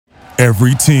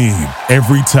Every team,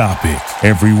 every topic,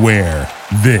 everywhere.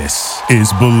 This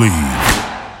is Believe.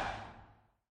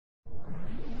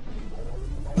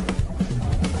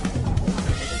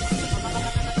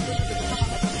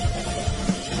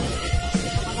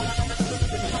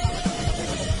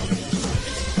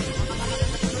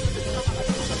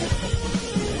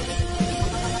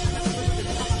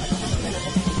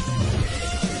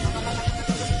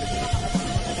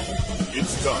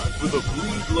 It's time for the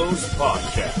Bleed Lows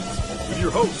Podcast with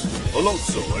your hosts,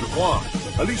 Alonso and Juan,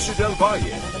 Alicia Del Valle,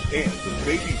 and the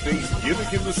babyface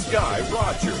gimmick in the sky,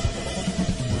 Roger.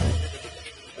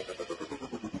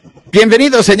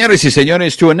 Bienvenidos, señores y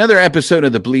señores, to another episode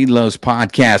of the Bleed Lows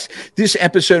Podcast. This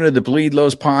episode of the Bleed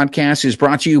Lows Podcast is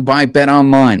brought to you by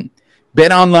BetOnline.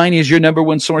 BetOnline is your number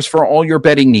one source for all your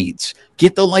betting needs.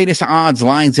 Get the latest odds,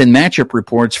 lines, and matchup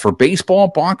reports for baseball,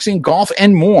 boxing, golf,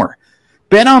 and more.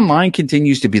 BetOnline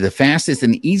continues to be the fastest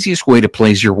and easiest way to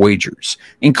place your wagers,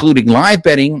 including live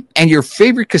betting, and your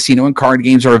favorite casino and card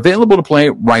games are available to play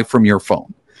right from your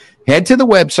phone. Head to the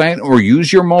website or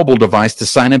use your mobile device to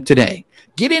sign up today.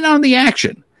 Get in on the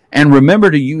action, and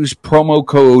remember to use promo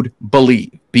code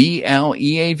BELIEVE,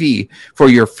 B-L-E-A-V, for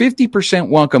your 50%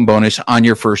 welcome bonus on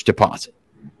your first deposit.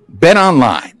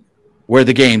 BetOnline, where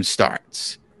the game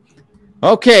starts.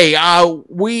 Okay,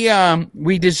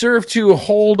 we deserve to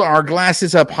hold our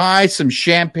glasses up high, some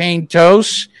champagne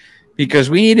toast,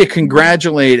 because we need to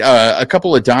congratulate a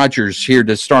couple of Dodgers here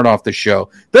to start off the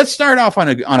show. Let's start off on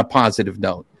a positive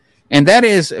note, and that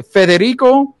is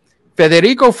Federico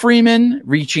Freeman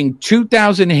reaching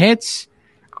 2,000 hits,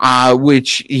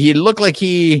 which he looked like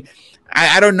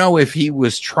I don't know if he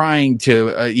was trying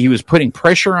to, he was putting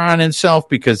pressure on himself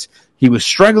because he was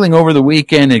struggling over the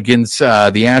weekend against the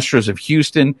Astros of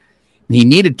Houston. He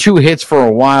needed 2 hits for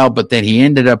a while, but then he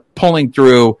ended up pulling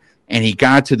through, and he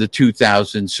got to the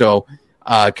 2,000. So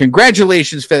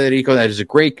congratulations, Federico. That is a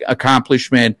great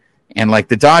accomplishment. And like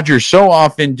the Dodgers so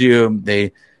often do,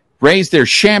 they raised their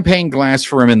champagne glass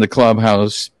for him in the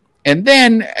clubhouse. And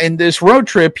then in this road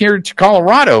trip here to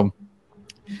Colorado,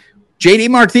 JD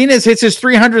Martinez hits his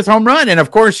 300th home run. And,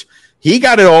 of course, he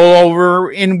got it all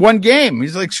over in one game.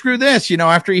 He's like, screw this.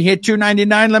 After he hit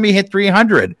 299, let me hit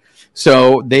 300.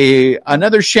 So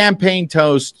another champagne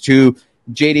toast to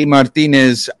JD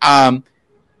Martinez.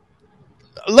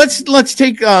 Let's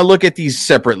take a look at these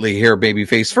separately here,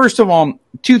 babyface. First of all,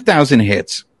 2,000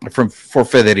 hits for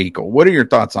Federico. What are your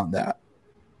thoughts on that?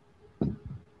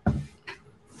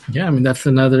 Yeah, I mean, that's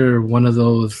another one of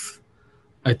those,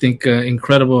 I think,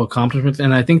 incredible accomplishments.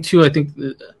 And I think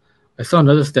I saw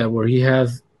another stat where he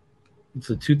has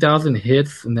 2,000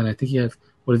 hits, and then I think he has,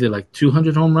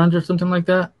 200 home runs or something like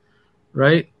that,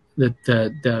 right?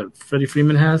 That Freddie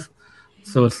Freeman has.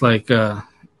 So it's like, I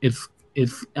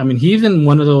mean, he's in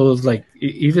one of those,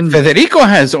 even Federico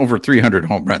has over 300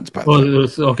 home runs, by the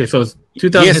way. Okay, so it's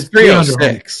 2,000 hits,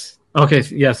 306. Okay,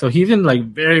 yeah, so he's in,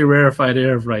 very rarefied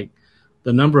air of,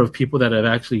 the number of people that have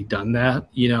actually done that,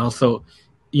 So,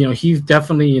 he's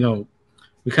definitely,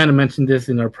 we kind of mentioned this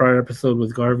in our prior episode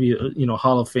with Garvey,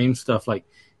 Hall of Fame stuff.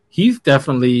 He's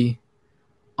definitely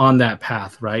on that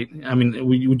path, right? I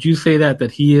mean, would you say that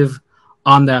he is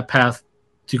on that path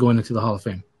to going into the Hall of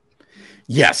Fame?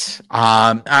 Yes.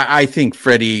 I think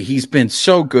Freddie, he's been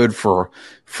so good for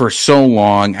so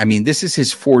long. I mean, this is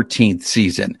his 14th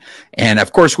season. And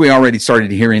of course, we already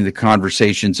started hearing the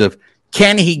conversations of,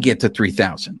 can he get to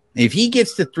 3,000? If he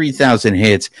gets to 3,000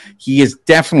 hits, he is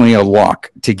definitely a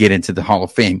lock to get into the Hall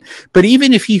of Fame. But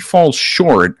even if he falls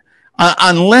short,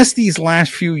 unless these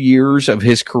last few years of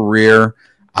his career,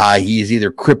 he is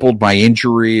either crippled by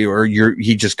injury or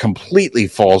he just completely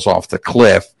falls off the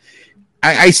cliff,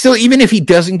 I still, even if he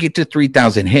doesn't get to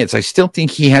 3,000 hits, I still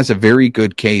think he has a very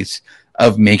good case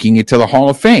of making it to the Hall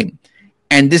of Fame.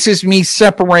 And this is me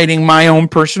separating my own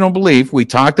personal belief. We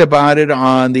talked about it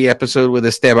on the episode with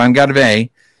Esteban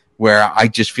Garvey, where I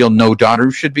just feel no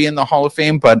Dodgers should be in the Hall of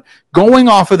Fame. But going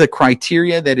off of the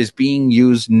criteria that is being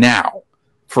used now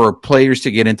for players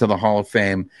to get into the Hall of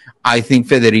Fame, I think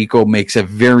Federico makes a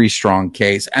very strong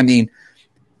case. I mean,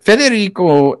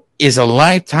 Federico has a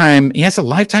lifetime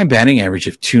batting average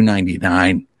of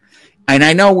 299. And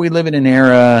I know we live in an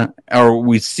era, or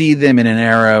we see them in an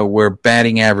era where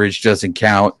batting average doesn't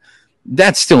count.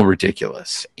 That's still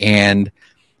ridiculous. And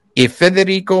if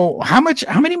Federico, how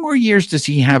many more years does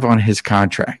he have on his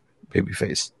contract,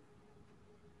 babyface?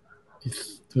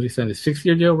 What he said, a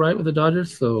 6-year deal, right, with the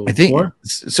Dodgers? So I think 4?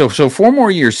 So 4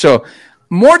 more years. So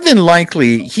more than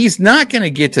likely, he's not going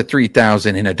to get to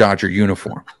 3,000 in a Dodger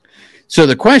uniform. So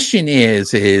the question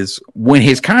is when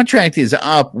his contract is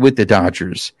up with the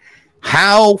Dodgers,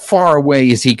 How far away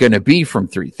is he going to be from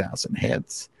 3,000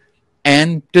 hits?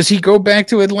 And does he go back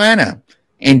to Atlanta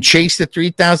and chase the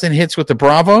 3,000 hits with the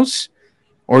Bravos?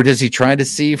 Or does he try to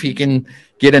see if he can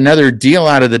get another deal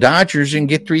out of the Dodgers and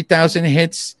get 3,000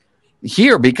 hits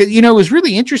here? Because, it was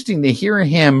really interesting to hear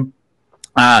him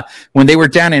when they were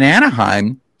down in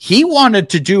Anaheim. He wanted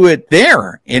to do it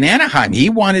there in Anaheim. He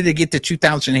wanted to get to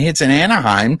 2,000 hits in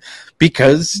Anaheim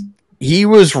because he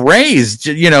was raised,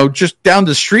 just down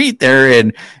the street there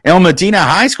in El Medina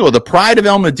High School, the pride of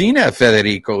El Medina,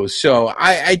 Federico. So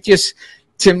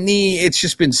to me, it's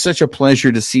just been such a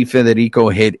pleasure to see Federico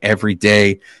hit every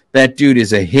day. That dude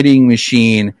is a hitting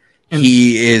machine.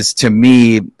 He is, to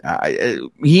me,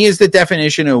 he is the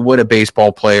definition of what a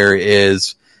baseball player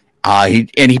is.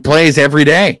 He plays every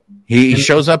day. He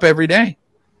shows up every day.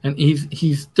 And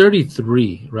he's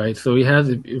 33, right? So he has,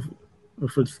 if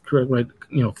it's correct, right,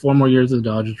 4 more years of the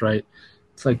Dodgers, right?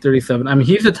 It's like 37. I mean,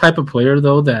 he's the type of player,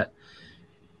 though, that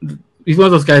he's one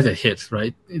of those guys that hits,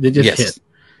 right? They just hit.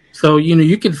 So,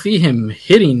 you can see him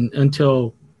hitting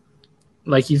until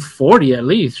like he's 40 at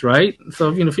least, right?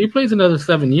 So, if he plays another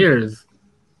 7 years,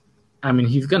 I mean,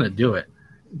 he's going to do it.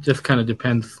 It just kind of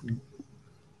depends.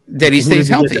 That he stays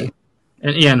healthy.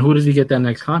 And who does he get that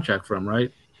next contract from,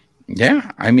 right?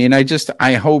 Yeah. I mean,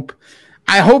 I hope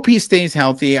he stays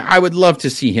healthy. I would love to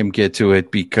see him get to it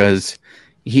because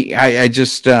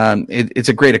it's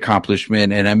a great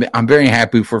accomplishment, and I'm very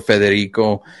happy for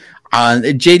Federico.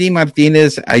 JD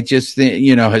Martinez, I just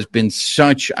think, has been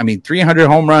 300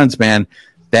 home runs, man.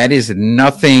 That is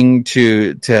nothing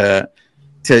to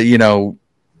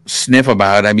sniff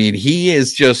about. I mean, he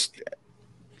is just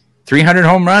 300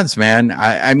 home runs, man.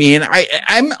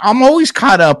 I'm always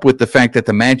caught up with the fact that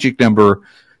the magic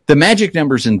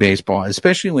numbers in baseball,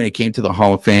 especially when it came to the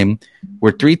Hall of Fame,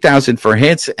 were 3,000 for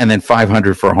hits and then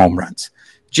 500 for home runs.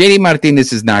 JD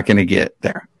Martinez is not going to get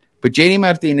there, but JD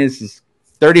Martinez is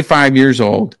 35 years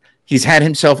old. He's had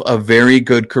himself a very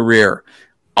good career.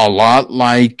 A lot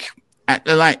like,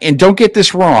 and don't get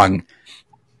this wrong,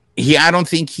 I don't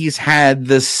think he's had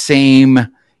the same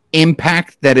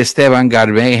impact that Esteban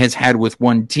Garbe has had with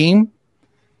one team,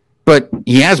 but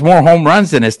he has more home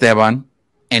runs than Esteban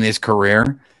in his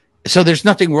career. So there's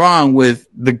nothing wrong with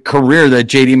the career that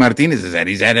JD Martinez has had.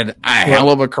 He's had a hell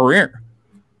of a career.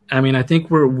 I mean, I think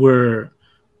we're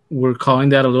calling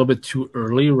that a little bit too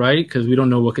early, right? Because we don't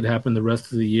know what could happen the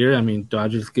rest of the year. I mean,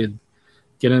 Dodgers could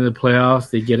get into the playoffs,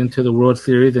 they get into the World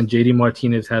Series, and JD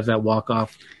Martinez has that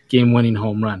walk-off game-winning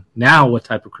home run. Now, what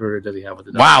type of career does he have with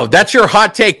the Dodgers? Wow, that's your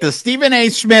hot take. The Stephen A.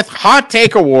 Smith Hot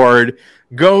Take Award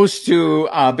goes to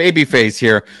Babyface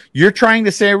here. You're trying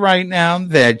to say right now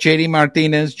that JD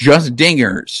Martinez, just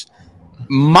dingers,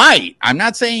 might, I'm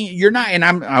not saying you're not, and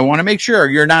I want to make sure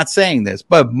you're not saying this,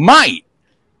 but might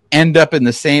end up in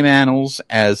the same annals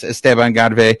as Esteban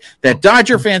Garbe, that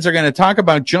Dodger fans are going to talk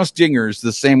about just dingers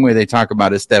the same way they talk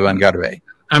about Esteban Garbe.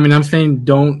 I mean, I'm saying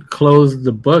don't close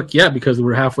the book yet because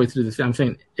we're halfway through this. I'm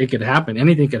saying it could happen.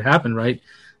 Anything could happen, right?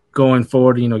 Going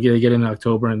forward, get in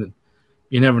October, and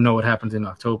you never know what happens in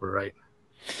October, right?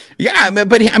 Yeah,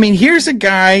 but I mean, here's a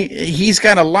guy, he's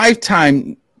got a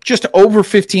lifetime, just over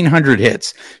 1,500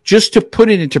 hits. Just to put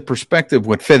it into perspective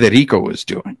what Federico is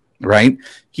doing, right?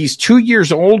 He's 2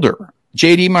 years older.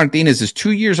 JD Martinez is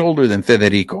 2 years older than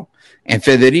Federico, and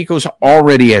Federico's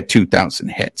already at 2,000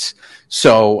 hits.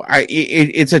 So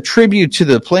it's a tribute to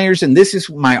the players, and this is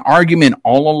my argument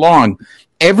all along.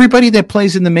 Everybody that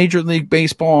plays in Major League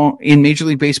Baseball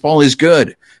is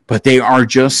good, but they are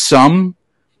just some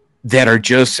that are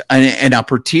just an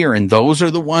upper tier, and those are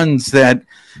the ones that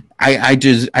I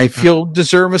feel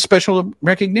deserve a special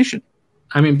recognition.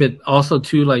 I mean, but also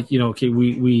too, okay,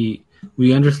 we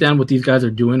understand what these guys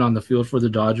are doing on the field for the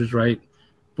Dodgers, right?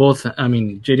 Both, I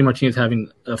mean, JD Martinez having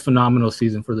a phenomenal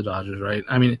season for the Dodgers, right?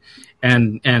 I mean,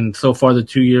 and so far the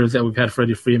 2 years that we've had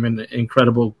Freddie Freeman,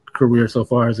 incredible career so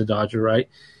far as a Dodger, right?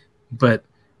 But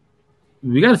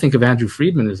we got to think of Andrew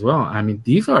Friedman as well. I mean,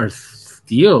 these are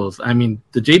steals. I mean,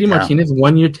 the JD Martinez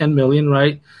 1 year, $10 million,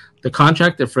 right? The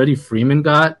contract that Freddie Freeman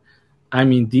got. I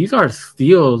mean, these are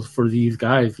steals for these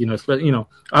guys.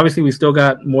 Obviously we still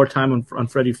got more time on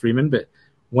Freddie Freeman, but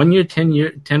 1 year,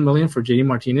 $10 million for JD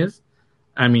Martinez.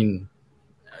 I mean,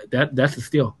 that's a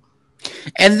steal.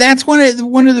 And that's one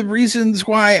of the reasons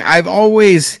why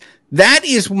that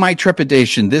is my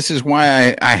trepidation. This is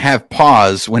why I have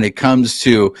pause when it comes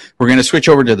to, we're going to switch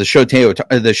over to the Shohei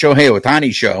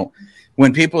Ohtani show.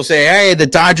 When people say, hey, the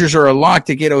Dodgers are a lock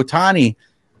to get Ohtani,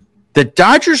 the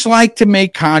Dodgers like to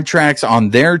make contracts on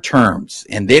their terms,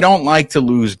 and they don't like to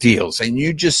lose deals. And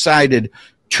you just cited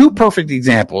two perfect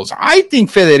examples. I think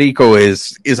Federico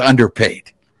is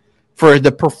underpaid for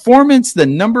the performance, the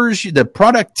numbers, the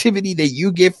productivity that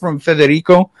you get from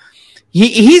Federico,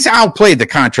 he's outplayed the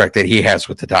contract that he has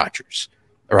with the Dodgers,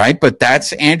 right? But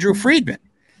that's Andrew Friedman.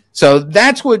 So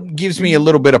that's what gives me a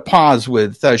little bit of pause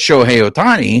with Shohei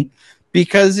Ohtani,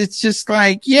 because it's just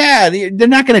like, yeah, they're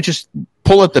not going to just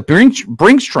pull up the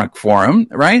Brinks truck for him,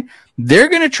 right? They're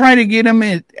going to try to get him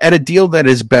at a deal that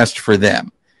is best for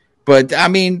them. But, I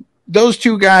mean, those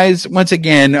two guys, once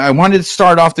again, I wanted to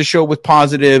start off the show with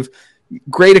positive,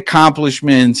 great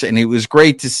accomplishments, and it was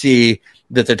great to see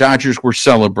that the Dodgers were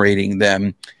celebrating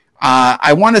them.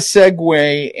 I want to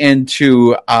segue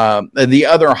into the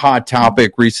other hot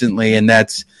topic recently, and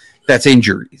that's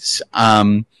injuries.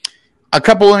 A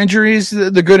couple of injuries,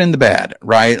 the good and the bad,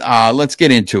 right? Let's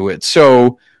get into it.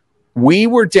 So we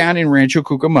were down in Rancho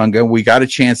Cucamonga. We got a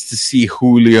chance to see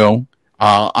Julio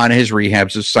on his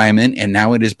rehabs assignment, and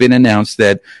now it has been announced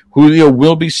that Julio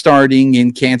will be starting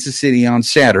in Kansas City on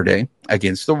Saturday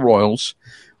against the Royals.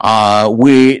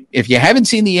 If you haven't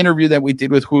seen the interview that we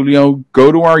did with Julio,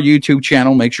 go to our YouTube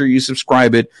channel. Make sure you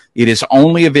subscribe it. It is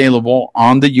only available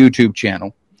on the YouTube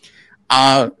channel.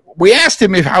 We asked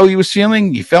him how he was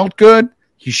feeling. He felt good.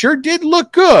 He sure did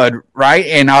look good, right?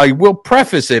 And I will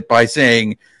preface it by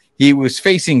saying he was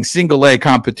facing single A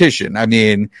competition. I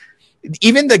mean,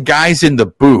 even the guys in the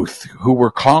booth who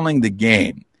were calling the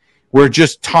game were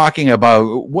just talking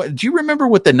about what. Do you remember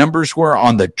what the numbers were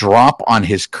on the drop on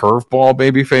his curveball,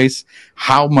 babyface?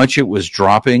 How much it was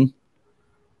dropping?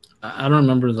 I don't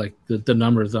remember like the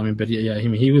numbers. I mean, but yeah, I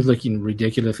mean, he was looking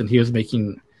ridiculous, and he was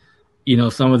making,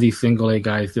 some of these single A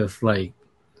guys just like,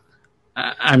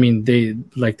 I mean, they've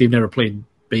never played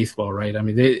baseball, right? I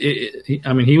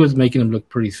mean, he was making them look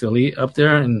pretty silly up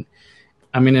there, and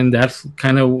I mean, and that's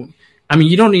kind of, I mean,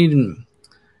 you don't even.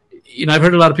 I've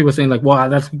heard a lot of people saying like, "Wow,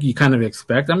 that's what you kind of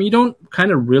expect." I mean, you don't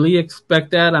kind of really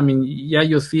expect that. I mean, yeah,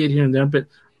 you'll see it here and there, but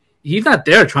he's not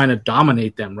there trying to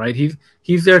dominate them, right?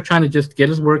 He's there trying to just get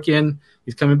his work in.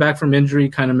 He's coming back from injury,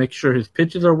 kind of make sure his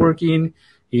pitches are working.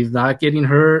 He's not getting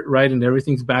hurt, right, and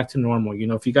everything's back to normal.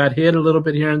 If you got hit a little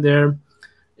bit here and there,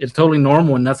 it's totally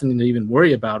normal and nothing to even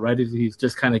worry about, right? He's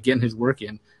just kind of getting his work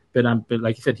in. But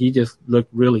like you said, he just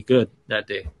looked really good that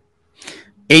day.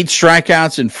 8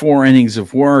 strikeouts in 4 innings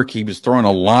of work. He was throwing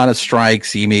a lot of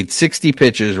strikes. He made 60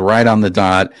 pitches right on the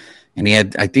dot, and he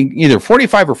had, I think, either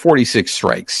 45 or 46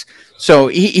 strikes. So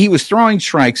he was throwing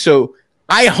strikes. So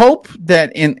I hope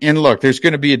that, and look, there's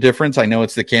going to be a difference. I know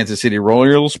it's the Kansas City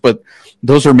Royals, but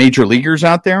those are major leaguers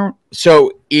out there.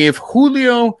 So if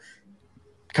Julio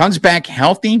comes back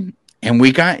healthy and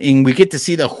we get to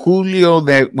see the Julio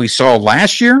that we saw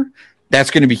last year,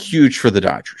 that's going to be huge for the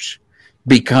Dodgers.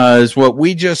 Because what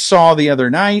we just saw the other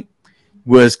night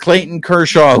was Clayton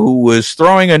Kershaw, who was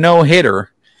throwing a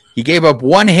no-hitter. He gave up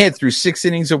 1 hit through 6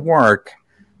 innings of work,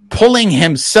 pulling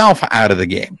himself out of the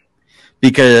game.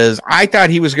 Because I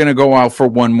thought he was going to go out for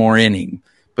 1 more inning.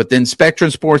 But then Spectrum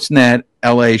Sportsnet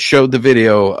LA showed the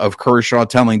video of Kershaw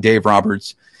telling Dave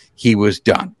Roberts he was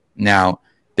done. Now,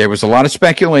 there was a lot of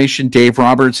speculation. Dave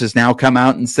Roberts has now come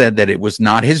out and said that it was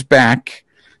not his back,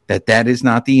 that is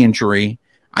not the injury.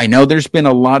 I know there's been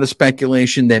a lot of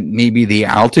speculation that maybe the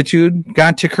altitude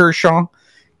got to Kershaw.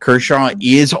 Kershaw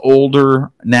is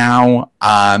older now.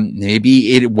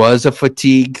 Maybe it was a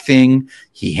fatigue thing.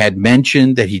 He had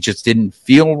mentioned that he just didn't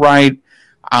feel right.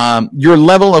 Your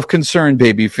level of concern,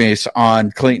 babyface,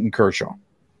 on Clayton Kershaw?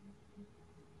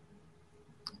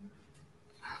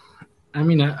 I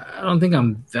mean, I don't think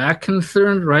I'm that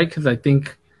concerned, right? Because I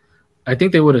think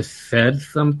they would have said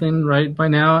something right by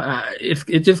now.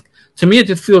 To me, it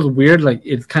just feels weird. Like,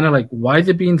 it's kind of like, why is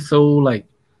it being so like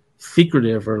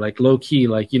secretive or like low key?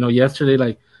 Like, yesterday,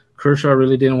 like Kershaw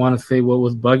really didn't want to say what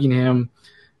was bugging him.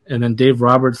 And then Dave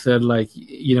Roberts said like,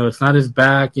 it's not his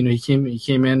back. He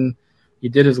came in, he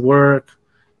did his work,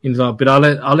 but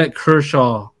I'll let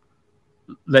Kershaw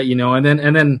let you know. And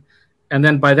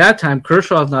then by that time,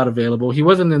 Kershaw's not available. He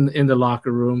wasn't in the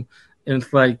locker room. And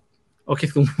it's like, okay,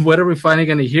 so what are we finally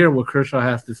going to hear what Kershaw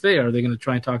has to say? Are they going to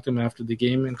try and talk to him after the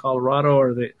game in Colorado,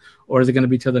 or is it going to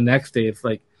be till the next day? It's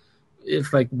like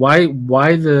why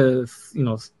the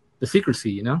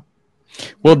secrecy,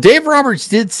 Well, Dave Roberts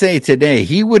did say today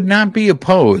he would not be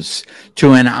opposed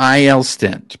to an IL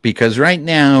stint, because right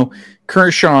now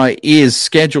Kershaw is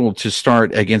scheduled to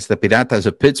start against the Piratas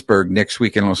of Pittsburgh next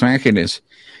week in Los Angeles.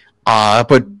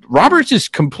 But Roberts is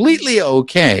completely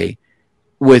okay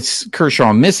with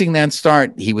Kershaw missing that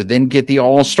start. He would then get the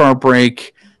All-Star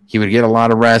break. He would get a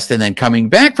lot of rest. And then coming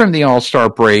back from the All-Star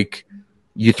break,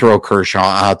 you throw Kershaw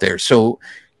out there. So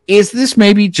is this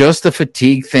maybe just a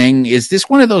fatigue thing? Is this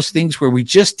one of those things where we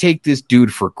just take this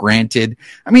dude for granted?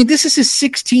 I mean, this is his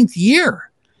 16th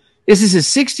year. This is his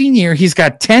 16th year. He's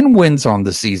got 10 wins on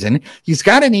the season. He's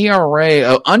got an ERA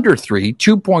of under 3,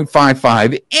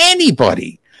 2.55.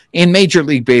 Anybody in Major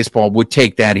League Baseball would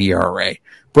take that ERA.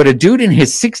 But a dude in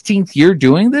his 16th year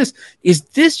doing this, is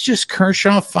this just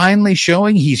Kershaw finally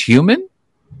showing he's human?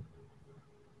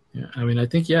 Yeah, I mean, I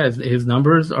think, his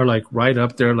numbers are like right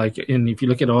up there. Like, and if you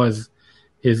look at all his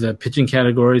pitching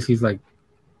categories, he's like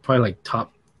probably like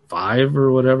top 5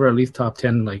 or whatever, at least top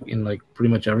 10, like in like pretty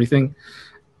much everything.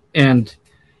 And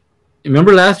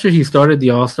remember last year he started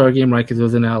the All-Star game, right? Because it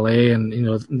was in LA, and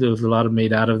there was a lot of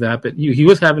made out of that. But he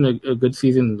was having a good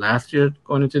season last year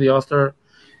going into the All-Star,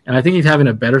 and I think he's having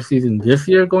a better season this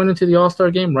year going into the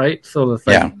All-Star game, right? So it's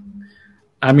like,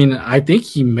 I mean, I think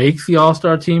he makes the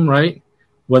All-Star team, right?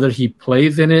 Whether he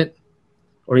plays in it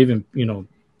or even,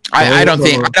 I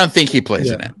don't think he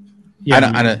plays in it.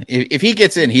 Yeah, I don't. If he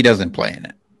gets in, he doesn't play in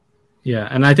it. Yeah,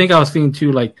 and I think I was thinking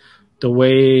too, like the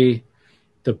way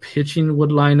the pitching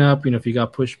would line up. If he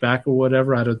got pushed back or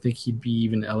whatever, I don't think he'd be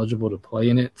even eligible to play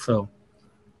in it. So,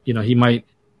 he might.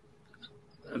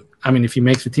 I mean, if he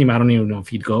makes the team, I don't even know if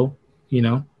he'd go.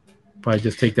 Probably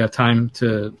just take that time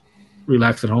to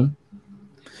relax at home.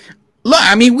 Look,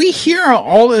 I mean, we hear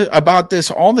about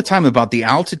this all the time about the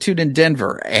altitude in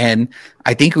Denver, and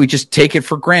I think we just take it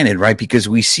for granted, right? Because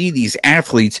we see these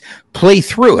athletes play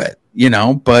through it,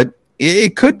 but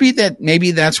it could be that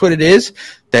maybe that's what it is,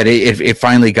 that it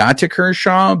finally got to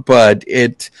Kershaw, but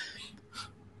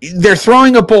they're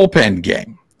throwing a bullpen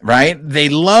game, right? They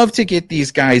love to get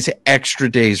these guys extra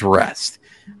days rest.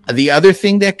 The other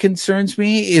thing that concerns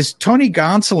me is Tony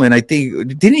Gonsolin. I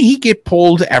think, didn't he get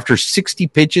pulled after 60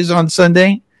 pitches on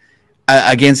Sunday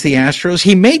against the Astros?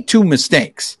 He made 2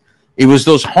 mistakes. It was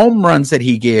those home runs that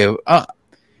he gave up.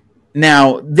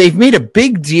 Now, they've made a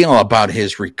big deal about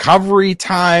his recovery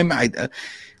time.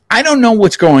 I don't know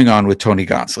what's going on with Tony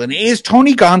Gonsolin. Is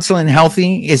Tony Gonsolin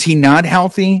healthy? Is he not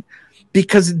healthy?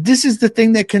 Because this is the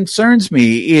thing that concerns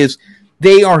me, is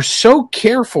they are so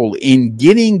careful in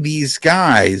getting these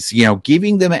guys,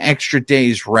 giving them extra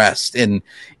days rest and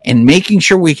making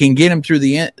sure we can get them through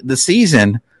the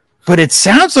season. But it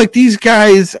sounds like these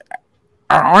guys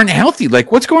aren't healthy.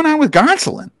 Like, what's going on with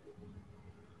Gonsolin?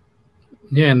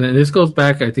 Yeah, and this goes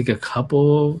back, I think, a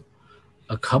couple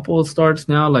of starts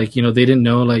now. Like, they didn't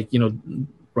know, like,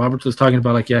 Roberts was talking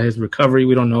about, like, his recovery,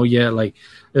 we don't know yet. Like,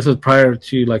 this was prior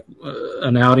to, like,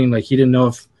 an outing. Like, he didn't know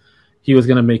if he was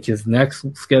going to make his next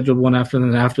scheduled one after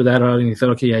that outing. He said,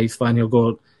 okay, yeah, he's fine. He'll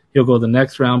go the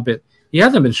next round. But he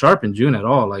hasn't been sharp in June at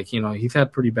all. Like, he's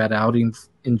had pretty bad outings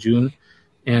in June.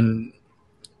 And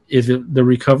is it the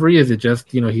recovery? Is it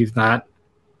just, he's not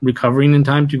recovering in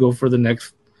time to go for the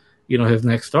next, his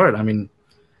next start? I mean,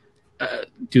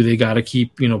 do they got to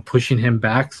keep, pushing him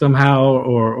back somehow?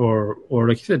 Or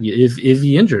like you said, is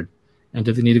he injured? And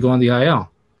does he need to go on the IL?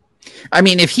 I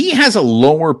mean, if he has a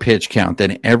lower pitch count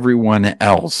than everyone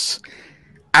else,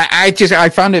 I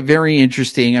found it very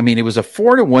interesting. I mean, it was a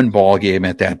 4-1 ball game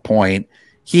at that point.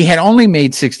 He had only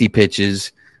made 60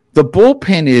 pitches. The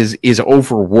bullpen is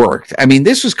overworked. I mean,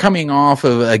 this was coming off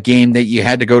of a game that you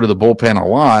had to go to the bullpen a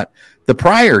lot, the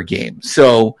prior game.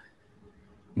 So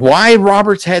why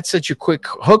Roberts had such a quick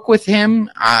hook with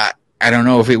him, I don't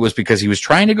know if it was because he was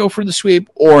trying to go for the sweep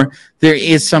or there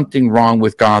is something wrong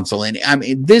with Gonsolin. I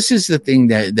mean, this is the thing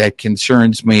that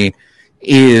concerns me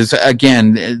is,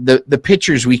 again, the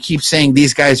pitchers. We keep saying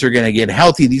these guys are going to get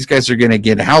healthy. These guys are going to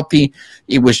get healthy.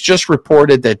 It was just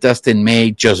reported that Dustin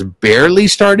May just barely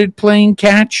started playing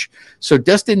catch. So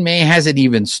Dustin May hasn't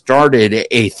even started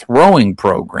a throwing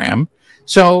program.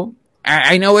 So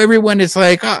I know everyone is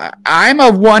like, I'm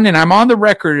of one, and I'm on the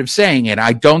record of saying it.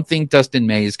 I don't think Dustin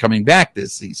May is coming back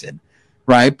this season,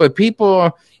 right? But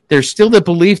there's still the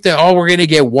belief that, we're going to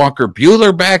get Walker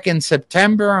Buehler back in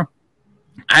September.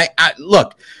 I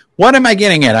look, what am I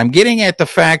getting at? I'm getting at the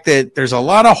fact that there's a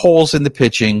lot of holes in the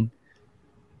pitching.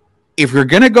 If you're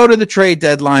going to go to the trade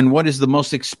deadline, what is the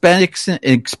most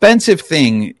expensive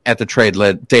thing at the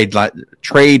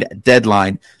trade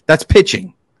deadline? That's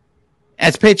pitching.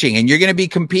 That's pitching, and you're going to be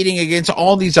competing against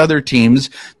all these other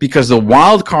teams because the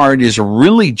wild card is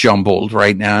really jumbled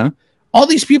right now. All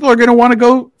these people are going to want to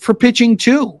go for pitching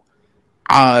too.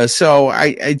 So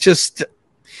I just,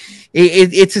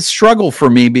 it's a struggle for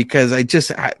me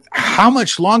because how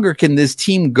much longer can this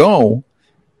team go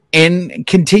and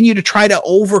continue to try to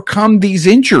overcome these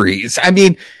injuries? I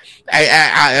mean,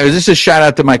 this is a shout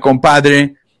out to my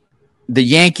compadre. the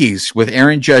Yankees with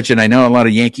Aaron Judge, and I know a lot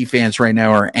of Yankee fans right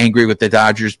now are angry with the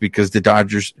Dodgers because the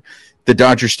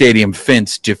Dodger Stadium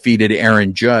fence defeated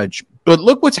Aaron Judge. But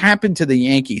look what's happened to the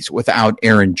Yankees without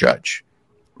Aaron Judge,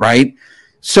 right?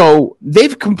 So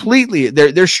they've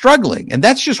they're struggling, and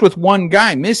that's just with one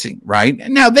guy missing, right?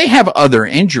 Now they have other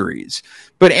injuries,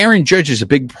 but Aaron Judge is a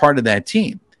big part of that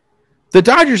team. The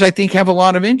Dodgers, I think, have a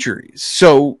lot of injuries.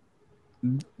 So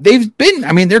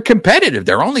they're competitive.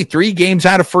 They're only 3 games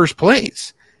out of first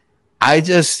place.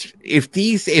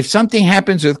 If something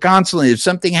happens with Gonsolin, if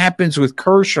something happens with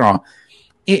Kershaw,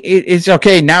 it's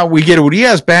okay. Now we get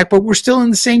Urias back, but we're still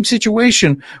in the same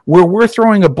situation where we're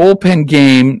throwing a bullpen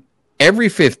game every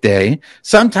 5th day.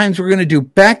 Sometimes we're going to do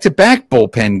back-to-back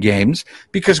bullpen games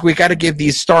because we got to give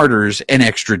these starters an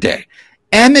extra day.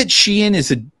 Emmett Sheehan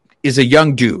is a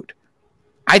young dude.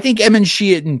 I think Emmett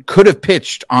Sheehan could have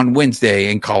pitched on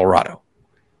Wednesday in Colorado,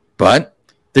 but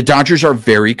the Dodgers are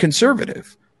very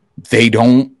conservative. They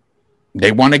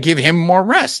want to give him more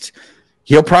rest.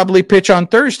 He'll probably pitch on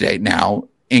Thursday now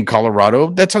in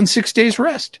Colorado. That's on 6 days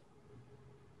rest.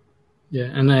 Yeah.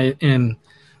 And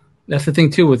that's the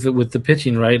thing too, with the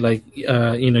pitching, right? Like,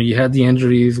 you had the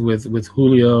injuries with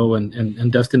Julio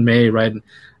and Dustin May, right?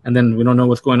 And then we don't know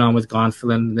what's going on with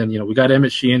Gonsolin. Then, we got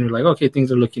Emmett Sheehan. We're like, okay,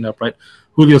 things are looking up, right?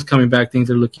 Julio's coming back. Things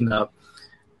are looking up.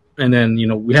 And then,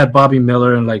 we had Bobby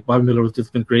Miller, and like Bobby Miller has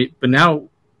just been great. But now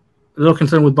a little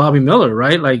concerned with Bobby Miller,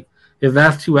 right? Like his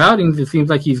last 2 outings, it seems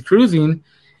like he's cruising,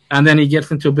 and then he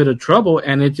gets into a bit of trouble,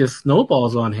 and it just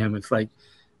snowballs on him. It's like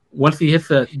once he hits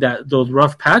those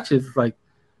rough patches, it's like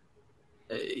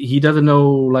he doesn't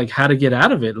know like how to get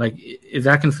out of it. Like, is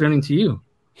that concerning to you?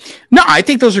 No, I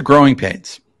think those are growing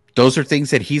pains. Those are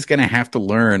things that he's going to have to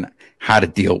learn how to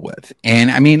deal with.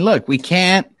 And I mean, look, we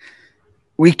can't,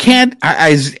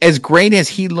 as great as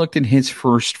he looked in his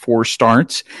first 4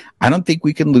 starts, I don't think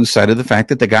we can lose sight of the fact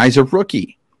that the guy's a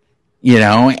rookie,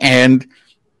 and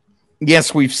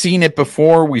yes, we've seen it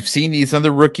before. We've seen these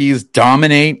other rookies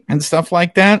dominate and stuff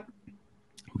like that,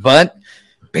 but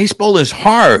baseball is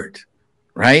hard.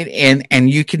 Right. And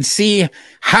you can see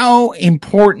how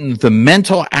important the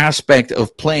mental aspect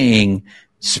of playing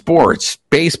sports,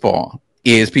 baseball,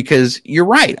 is, because you're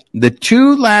right.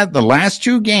 The last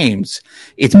 2 games,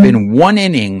 it's been 1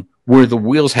 inning where the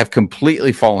wheels have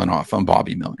completely fallen off on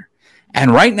Bobby Miller.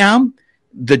 And right now,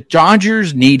 the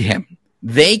Dodgers need him.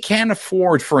 They can't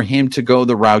afford for him to go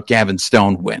the route Gavin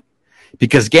Stone went,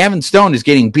 because Gavin Stone is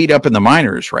getting beat up in the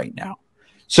minors right now.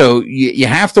 So you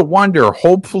have to wonder,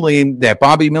 hopefully, that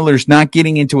Bobby Miller's not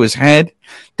getting into his head,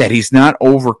 that he's not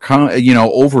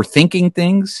overthinking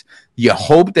things. You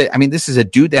hope that, this is a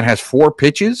dude that has 4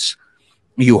 pitches.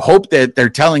 You hope that they're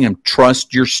telling him,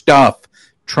 trust your stuff.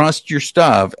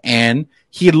 And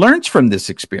he learns from this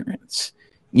experience.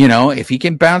 If he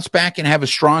can bounce back and have a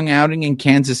strong outing in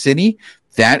Kansas City,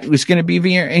 that was going to be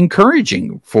very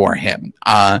encouraging for him.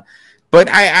 But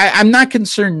I'm not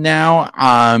concerned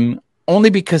now.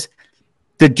 Only because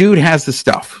the dude has the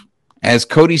stuff. As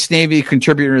Cody Snavy,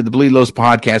 contributor of the Bleed Lows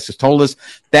podcast, has told us,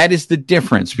 that is the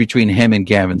difference between him and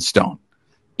Gavin Stone.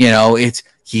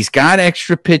 He's got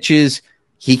extra pitches.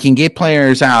 He can get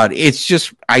players out. It's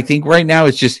just, I think right now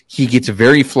it's just, he gets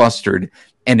very flustered,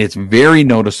 and it's very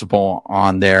noticeable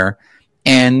on there.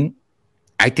 And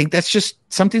I think that's just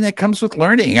something that comes with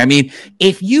learning.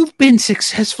 If you've been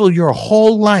successful your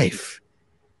whole life,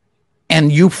 and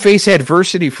you face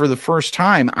adversity for the first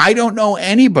time, I don't know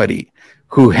anybody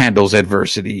who handles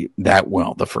adversity that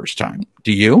well the first time.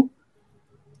 Do you?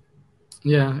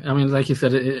 Yeah, like you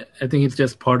said, I think it's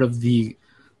just part of the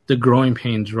growing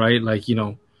pains, right? Like,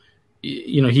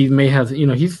 he may have,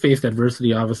 he's faced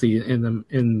adversity obviously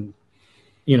in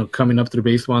coming up through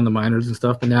baseball in the minors and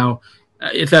stuff, but now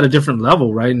it's at a different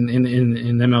level, right? In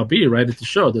MLB, right? It's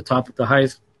the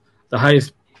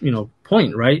highest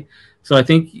point, right? So I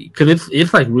think because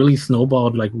it's like really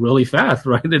snowballed like really fast,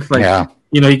 right? It's like,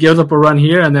 he gives up a run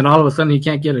here, and then all of a sudden he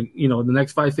can't get the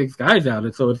next 5-6 guys out.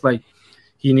 And so it's like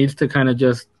he needs to kind of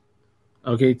just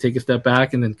take a step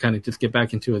back and then kind of just get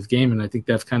back into his game. And I think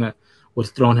that's kind of what's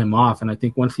thrown him off. And I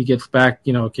think once he gets back,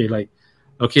 some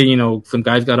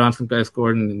guys got on, some guys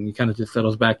scored, and he kind of just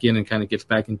settles back in and kind of gets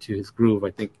back into his groove. I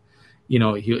think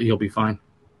he'll be fine.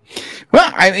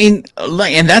 Well, and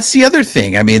that's the other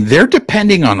thing. They're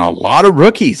depending on a lot of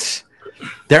rookies.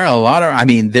 There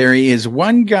is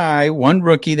one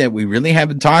rookie that we really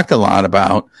haven't talked a lot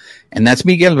about, and that's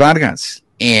Miguel Vargas.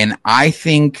 And I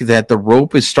think that the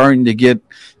rope is starting to get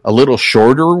a little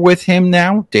shorter with him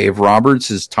now. Dave Roberts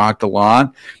has talked a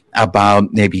lot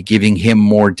about maybe giving him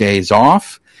more days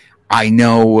off. I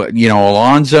know,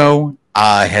 Alonso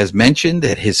has mentioned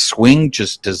that his swing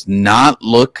just does not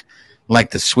look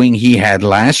like the swing he had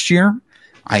last year.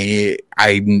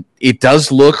 It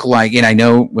does look like, and I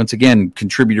know once again,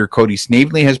 contributor Cody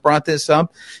Snavely has brought this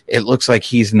up. It looks like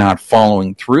he's not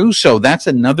following through. So that's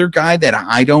another guy that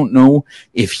I don't know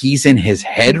if he's in his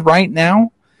head right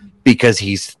now because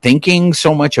he's thinking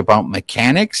so much about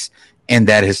mechanics and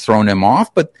that has thrown him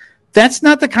off. But that's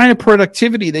not the kind of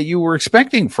productivity that you were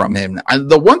expecting from him.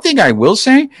 The one thing I will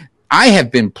say, I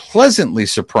have been pleasantly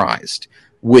surprised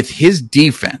with his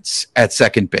defense at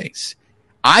second base.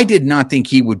 I did not think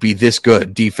he would be this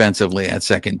good defensively at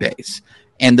second base.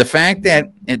 And the fact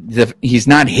that he's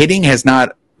not hitting has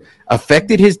not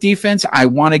affected his defense. I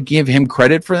want to give him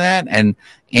credit for that and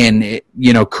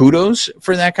kudos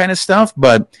for that kind of stuff.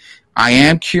 But I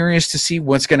am curious to see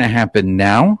what's going to happen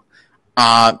now.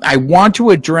 I want to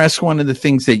address one of the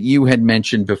things that you had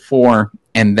mentioned before,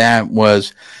 and that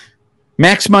was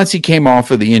Max Muncy came off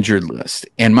of the injured list,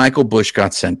 and Michael Busch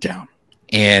got sent down.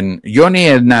 And Yoni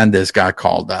Hernandez got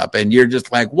called up, and you're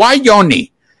just like, why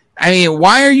Yoni? I mean,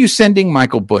 why are you sending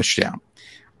Michael Busch down?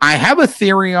 I have a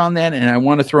theory on that, and I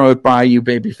want to throw it by you,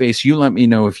 babyface. You let me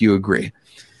know if you agree.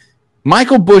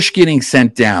 Michael Busch getting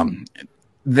sent down,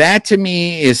 that to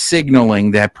me is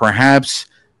signaling that perhaps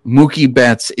Mookie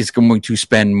Betts is going to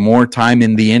spend more time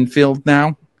in the infield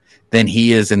now than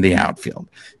he is in the outfield,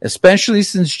 especially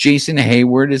since Jason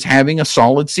Hayward is having a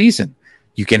solid season.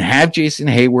 You can have Jason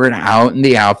Hayward out in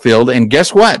the outfield, and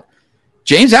guess what?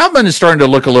 James Outman is starting to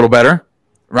look a little better,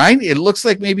 right? It looks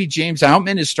like maybe James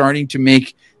Outman is starting to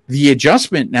make the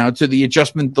adjustment now to the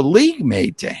adjustment the league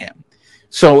made to him.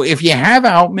 So if you have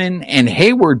Outman and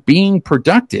Hayward being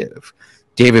productive,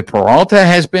 David Peralta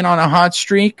has been on a hot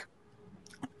streak,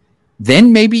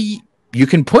 then maybe you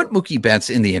can put Mookie Betts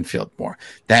in the infield more.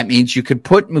 That means you could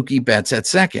put Mookie Betts at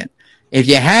second. If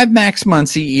you have Max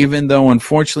Muncy, even though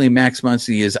unfortunately Max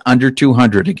Muncy is under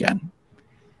 200 again,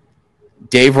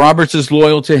 Dave Roberts is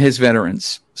loyal to his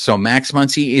veterans. So Max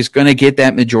Muncy is going to get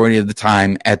that majority of the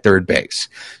time at third base.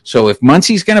 So if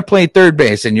Muncy's going to play third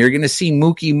base and you're going to see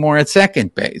Mookie more at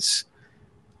second base,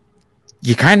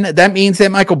 that means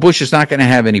that Michael Busch is not going to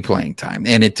have any playing time.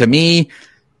 And to me,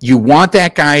 you want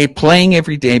that guy playing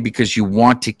every day because you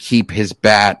want to keep his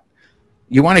bat.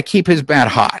 You want to keep his bat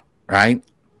hot, right?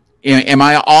 Am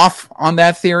I off on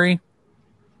that theory?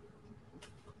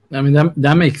 I mean,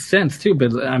 that makes sense too.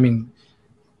 But I mean,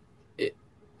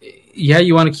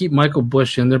 you want to keep Michael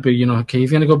Busch in there, but okay, he's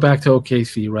going to go back to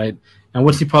OKC, right? And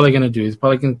what's he probably going to do? He's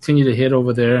probably going to continue to hit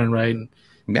over there and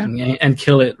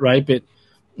kill it, right? But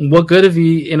what good is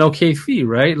he in OKC,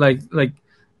 right? Like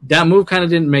that move kind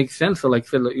of didn't make sense. So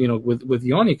with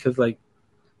Yoni, because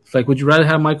it's like, would you rather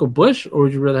have Michael Busch or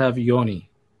would you rather have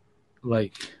Yoni?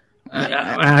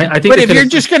 I think. But if you're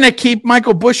just going to keep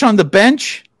Michael Busch on the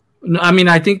bench, no, I mean,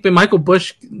 I think that Michael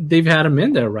Busch, they've had him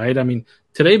in there, right? I mean,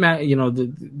 today,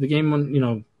 the game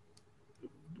on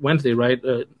Wednesday, right?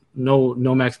 No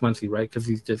Max Muncy, right? Because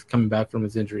he's just coming back from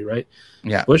his injury, right?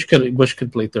 Yeah. Busch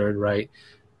could play third, right?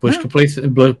 Busch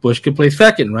could play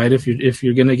second, right? If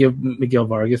you're gonna give Miguel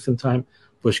Vargas some time,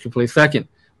 Busch could play second.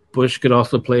 Busch could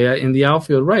also play in the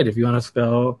outfield, right? If you want to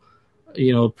spell,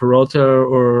 Peralta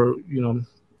or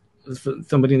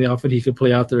somebody in the outfield, he could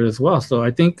play out there as well. So I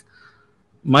think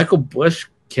Michael Busch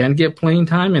can get playing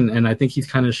time, and I think he's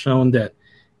kind of shown that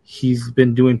he's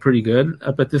been doing pretty good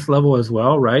up at this level as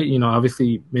well, right?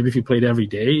 Obviously, maybe if he played every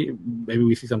day, maybe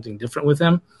we see something different with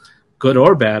him, good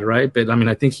or bad, right? But I mean,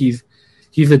 I think he's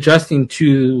adjusting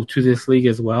to this league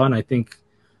as well, and I think,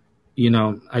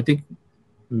 I think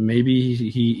maybe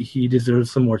he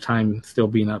deserves some more time still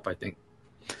being up. I think.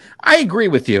 I agree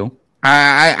with you.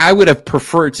 I would have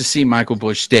preferred to see Michael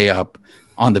Busch stay up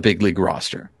on the big league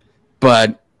roster,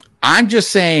 but I'm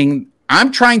just saying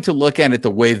I'm trying to look at it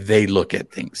the way they look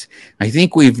at things. I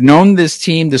think we've known this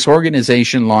team, this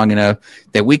organization long enough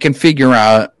that we can figure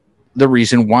out the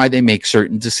reason why they make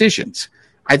certain decisions.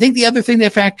 I think the other thing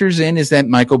that factors in is that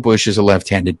Michael Busch is a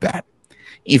left-handed bat.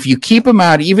 If you keep him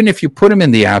out, even if you put him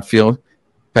in the outfield,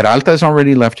 Peralta's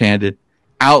already left-handed,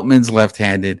 Outman's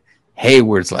left-handed,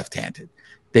 Hayward's left-handed.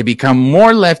 They become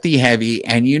more lefty-heavy,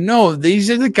 and these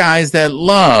are the guys that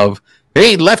love,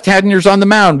 hey, left-handers on the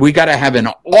mound, we got to have an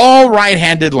all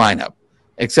right-handed lineup,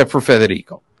 except for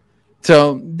Federico.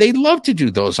 So they love to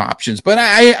do those options, but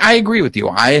I agree with you.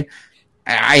 I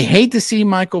hate to see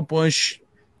Michael Busch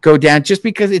go down just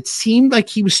because it seemed like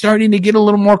he was starting to get a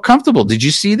little more comfortable. Did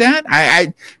you see that?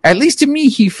 I at least to me,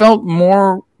 he felt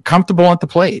more comfortable at the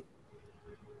plate.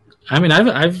 I mean,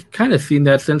 I've kind of seen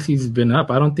that since he's been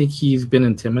up. I don't think he's been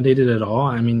intimidated at all.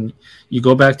 I mean, you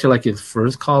go back to his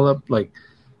first call up,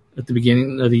 at the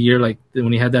beginning of the year, like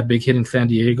when he had that big hit in San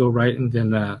Diego, right? And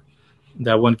then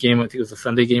that one game, I think it was a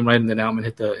Sunday game, right? And then Outman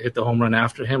hit the home run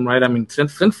after him, right? I mean,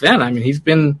 since then, I mean,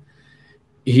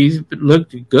 he's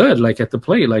looked good, like at the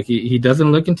plate. Like he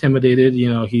doesn't look intimidated.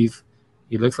 You know, he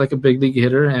looks like a big league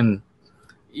hitter, and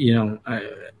you know,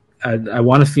 I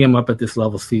want to see him up at this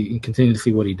level, and continue to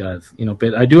see what he does. You know,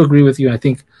 but I do agree with you. I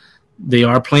think they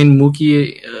are playing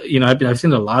Mookie. You know, I've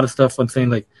seen a lot of stuff on saying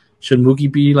like, should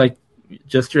Mookie be like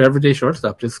just your everyday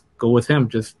shortstop? Just go with him.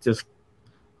 Just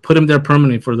put him there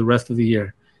permanently for the rest of the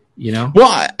year. You know.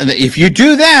 Well, if you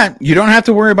do that, you don't have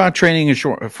to worry about training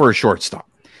for a shortstop.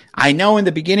 I know in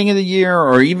the beginning of the year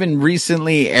or even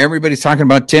recently, everybody's talking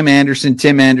about Tim Anderson,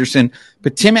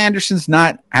 but Tim Anderson's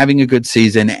not having a good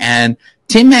season, and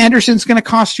Tim Anderson's going to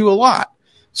cost you a lot.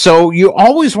 So you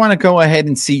always want to go ahead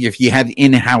and see if you have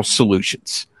in-house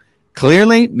solutions.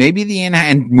 Clearly, maybe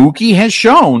and Mookie has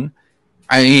shown,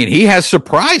 I mean, he has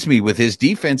surprised me with his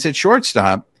defense at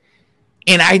shortstop.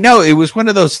 And I know it was one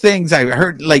of those things I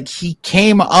heard, like he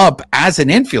came up as an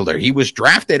infielder. He was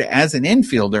drafted as an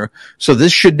infielder. So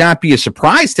this should not be a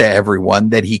surprise to everyone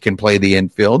that he can play the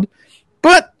infield.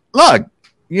 But look,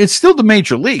 it's still the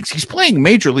major leagues. He's playing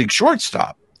major league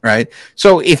shortstop, right?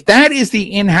 So if that is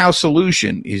the in-house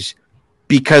solution, is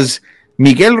because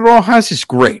Miguel Rojas is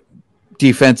great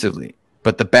defensively,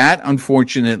 but the bat,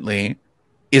 unfortunately,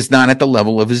 is not at the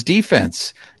level of his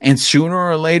defense. And sooner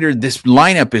or later, this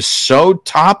lineup is so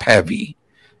top heavy,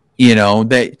 you know,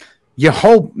 that you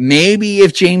hope maybe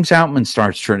if James Outman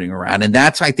starts turning around, and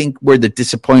that's, I think, where the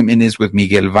disappointment is with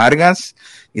Miguel Vargas,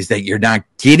 is that you're not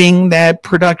getting that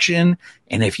production.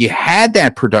 And if you had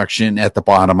that production at the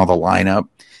bottom of the lineup,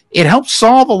 it helps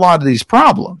solve a lot of these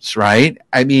problems, right?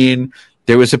 I mean,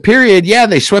 there was a period,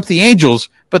 they swept the Angels,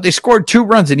 but they scored 2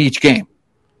 runs in each game.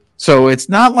 So it's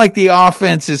not like the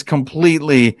offense is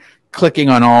completely clicking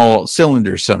on all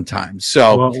cylinders sometimes.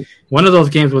 So one of those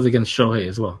games was against Shohei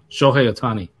as well, Shohei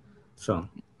Ohtani. So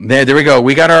there we go.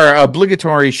 We got our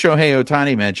obligatory Shohei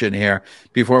Ohtani mention here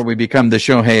before we become the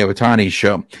Shohei Ohtani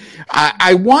show.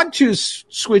 I want to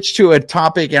switch to a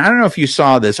topic, and I don't know if you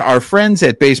saw this. Our friends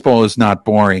at Baseball Is Not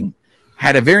Boring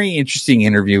had a very interesting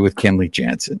interview with Kenley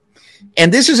Jansen.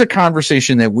 And this is a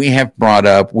conversation that we have brought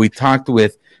up. We talked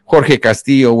with Jorge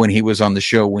Castillo when he was on the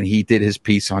show, when he did his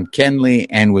piece on Kenley,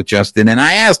 and with Justin. And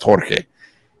I asked Jorge,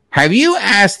 have you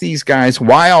asked these guys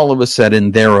why all of a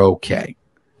sudden they're okay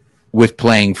with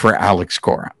playing for Alex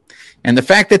Cora? And the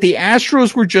fact that the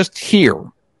Astros were just here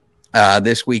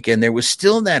this weekend, there was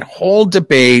still that whole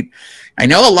debate. I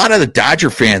know a lot of the Dodger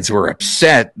fans were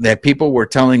upset that people were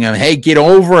telling them, hey, get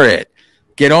over it.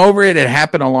 Get over it. It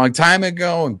happened a long time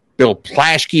ago. And Bill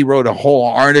Plaschke wrote a whole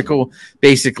article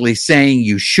basically saying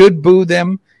you should boo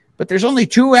them, but there's only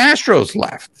 2 Astros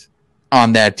left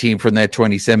on that team from that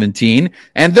 2017,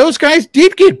 and those guys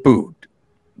did get booed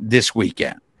this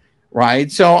weekend,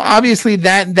 right? So obviously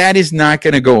that is not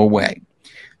going to go away.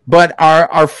 But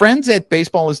our friends at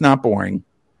Baseball Is Not Boring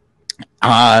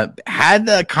had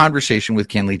a conversation with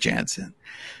Kenley Jansen,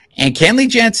 and Kenley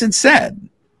Jansen said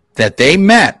that they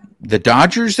met the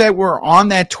Dodgers that were on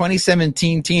that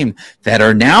 2017 team that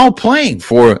are now playing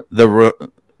for the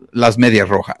Las Medias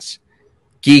Rojas.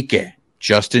 Quique,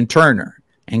 Justin Turner,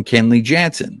 and Kenley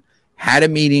Jansen had a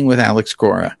meeting with Alex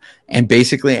Cora, and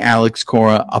basically Alex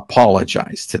Cora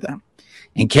apologized to them.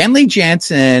 And Kenley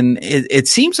Jansen, it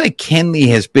seems like Kenley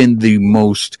has been the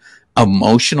most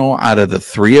emotional out of the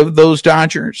 3 of those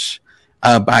Dodgers.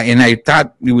 And I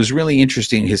thought it was really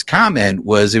interesting. His comment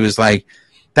was, it was like,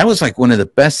 that was like one of the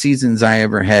best seasons I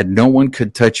ever had. No one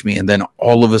could touch me. And then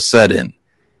all of a sudden,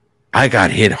 I got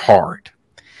hit hard.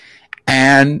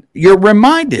 And you're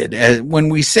reminded when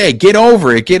we say, get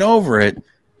over it.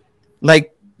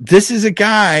 Like, this is a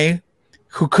guy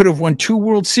who could have won 2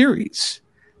 World Series.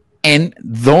 And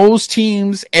those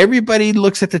teams, everybody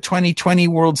looks at the 2020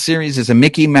 World Series as a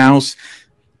Mickey Mouse.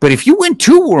 But if you win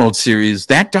 2 World Series,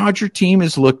 that Dodger team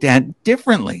is looked at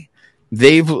differently.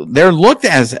 They're looked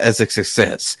as a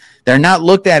success. They're not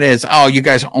looked at as, oh, you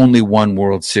guys only won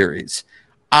World Series.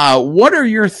 What are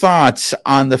your thoughts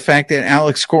on the fact that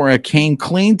Alex Cora came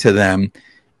clean to them,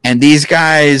 and these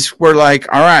guys were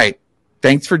like, all right,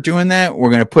 thanks for doing that. We're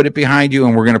going to put it behind you,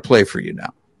 and we're going to play for you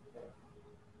now.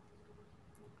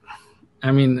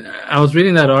 I mean, I was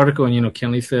reading that article, and,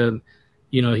 Kenley said,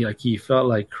 he felt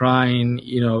like crying.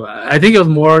 I think it was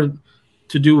more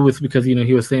to do with because,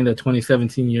 he was saying that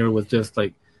 2017 year was just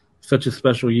like such a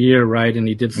special year, right? And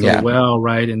he did so well,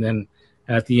 right? And then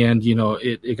at the end,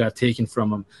 it got taken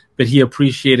from him. But he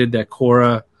appreciated that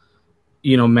Cora,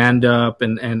 manned up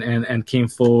and came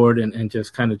forward and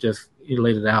just kind of just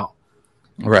laid it out.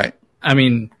 Right. I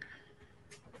mean,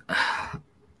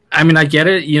 I mean, I get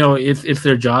it. You know, it's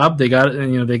their job. They got,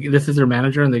 you know, this is their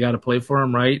manager, and they got to play for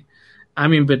him, right? I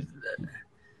mean, but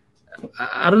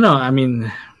I don't know. I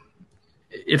mean,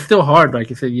 it's still hard.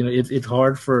 Like I said, you know, it's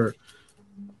hard for.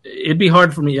 It'd be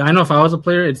hard for me. I know if I was a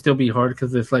player, it'd still be hard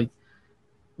because it's like,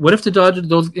 what if the Dodgers,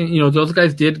 those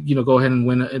guys did, you know, go ahead and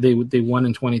win? They won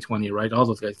in 2020, right? All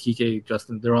those guys, Kike,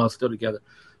 Justin, they're all still together.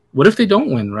 What if they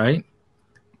don't win, right?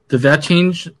 Does that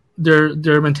change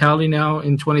their mentality now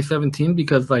in 2017?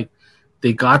 Because like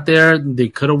they got there, they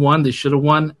could have won, they should have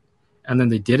won, and then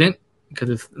they didn't.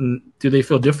 Because do they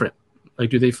feel different? Like,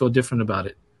 do they feel different about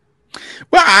it?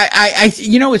 Well, I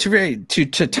you know, it's very to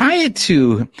tie it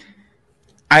to.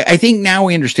 I think now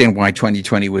we understand why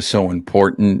 2020 was so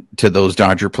important to those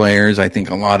Dodger players. I think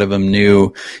a lot of them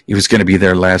knew it was going to be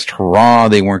their last hurrah.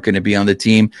 They weren't going to be on the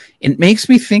team. It makes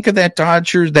me think of that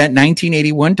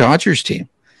 1981 Dodgers team,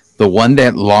 the one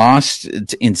that lost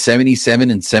in 77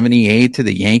 and 78 to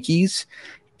the Yankees.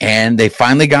 And they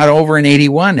finally got over in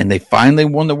 81 and they finally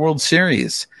won the World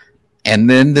Series. And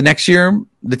then the next year,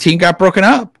 the team got broken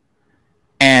up.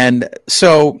 And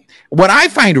so what I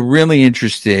find really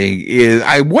interesting is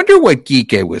I wonder what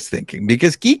Kike was thinking,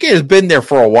 because Kike has been there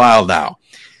for a while now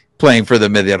playing for the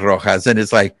Medias Rojas. And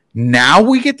it's like, now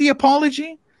we get the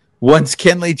apology once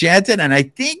Kenley Jansen. And I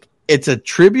think it's a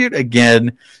tribute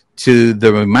again to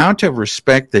the amount of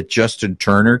respect that Justin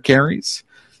Turner carries.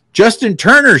 Justin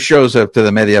Turner shows up to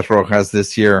the Medias Rojas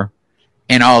this year,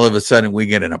 and all of a sudden we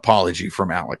get an apology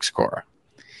from Alex Cora.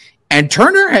 And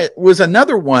Turner was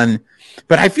another one,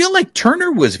 but I feel like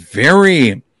Turner was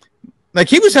he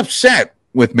was upset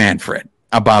with Manfred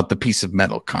about the piece of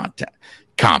metal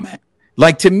comment.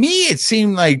 Like, to me, it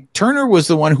seemed like Turner was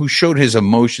the one who showed his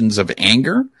emotions of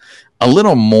anger a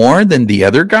little more than the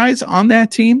other guys on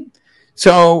that team.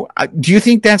 So do you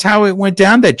think that's how it went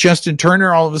down, that Justin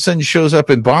Turner all of a sudden shows up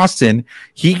in Boston,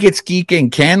 he gets Kike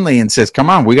and Kenley and says, come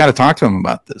on, we got to talk to him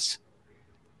about this?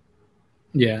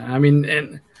 Yeah, I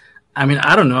mean,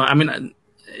 I don't know. I mean,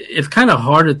 it's kind of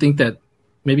hard to think that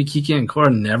maybe Kike and Cora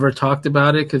never talked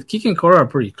about it, because Kike and Cora are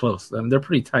pretty close. I mean, they're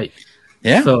pretty tight.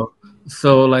 Yeah.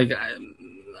 So like,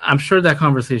 I'm sure that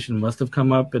conversation must have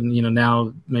come up, and, you know,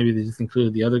 now maybe they just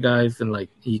included the other guys, and like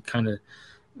he kind of,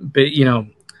 but, you know,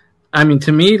 I mean,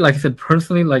 to me, like I said,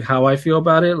 personally, like how I feel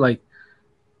about it, like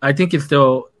I think it's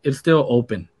still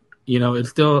open. You know, it's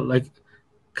still like,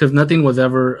 because nothing was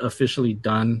ever officially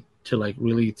done to like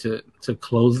really to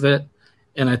close it.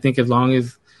 And I think as long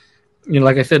as, you know,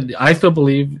 like I said, I still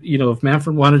believe, you know, if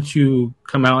Manfred wanted to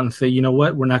come out and say, you know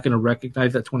what, we're not going to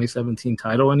recognize that 2017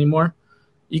 title anymore,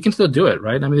 you can still do it,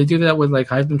 right? I mean, they do that with like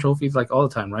Heisman trophies like all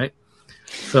the time, right?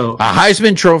 So a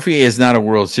Heisman Trophy is not a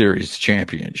World Series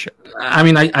championship. I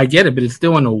mean, I get it, but it's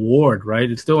still an award, right?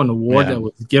 It's still an award that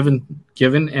was given,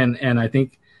 and I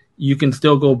think you can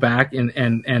still go back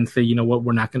and say, you know what,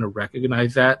 we're not going to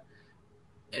recognize that.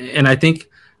 And I think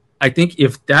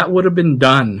if that would have been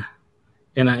done,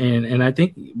 and I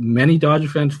think many Dodger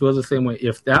fans feel the same way.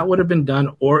 If that would have been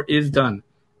done or is done,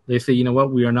 they say, you know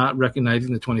what, we are not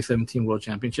recognizing the 2017 World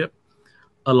Championship.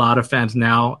 A lot of fans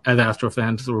now, as Astro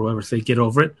fans or whoever, say get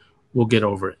over it. We'll get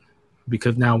over it,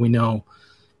 because now we know,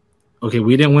 okay,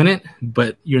 we didn't win it,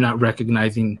 but you're not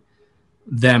recognizing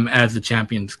them as the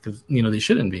champions, because, you know, they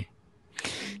shouldn't be.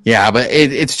 Yeah, but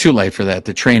it's too late for that.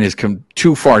 The train has come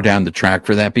too far down the track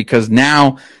for that, because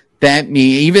now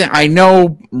I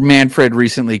know Manfred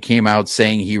recently came out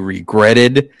saying he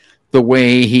regretted the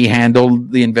way he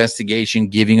handled the investigation,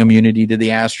 giving immunity to the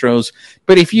Astros.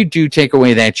 But if you do take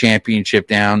away that championship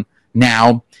down,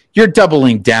 now you're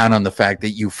doubling down on the fact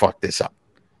that you fucked this up,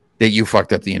 that you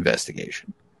fucked up the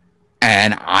investigation.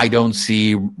 And I don't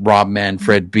see Rob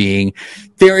Manfred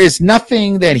there is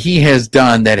nothing that he has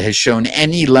done that has shown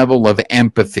any level of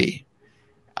empathy,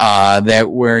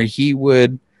 where he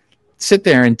would sit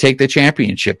there and take the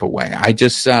championship away.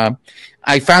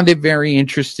 I found it very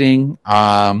interesting,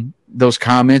 those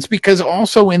comments, because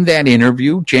also in that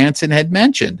interview, Jansen had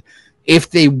mentioned, if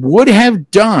they would have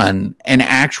done an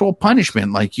actual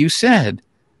punishment, like you said,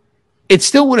 it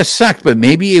still would have sucked, but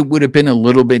maybe it would have been a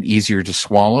little bit easier to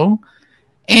swallow.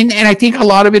 And I think a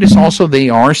lot of it is also they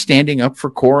are standing up for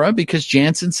Cora, because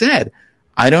Jansen said,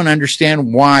 I don't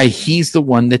understand why he's the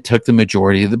one that took the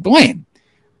majority of the blame.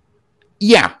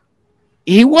 Yeah,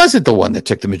 he wasn't the one that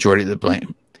took the majority of the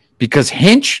blame, because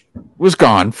Hinch was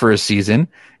gone for a season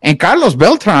and Carlos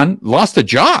Beltran lost a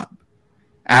job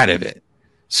out of it.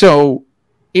 So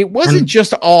it wasn't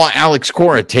just all Alex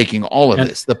Cora taking all of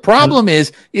this. The problem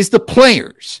is the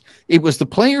players. It was the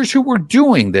players who were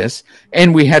doing this.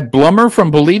 And we had Blummer from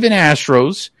Believe in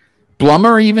Astros.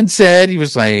 Blummer even said, he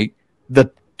was like, the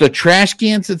The trash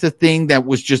cans is the thing that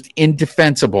was just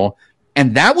indefensible,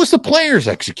 and that was the players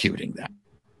executing that.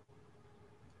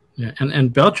 Yeah,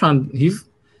 and Beltran, he's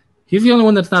the only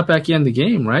one that's not back in the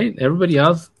game, right? Everybody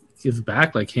else is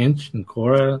back, like Hinch and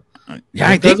Cora. Yeah,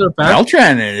 I think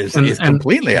Beltran is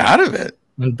completely out of it.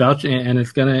 And Beltran,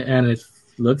 and it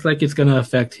looks like it's gonna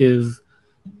affect his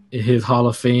Hall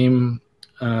of Fame,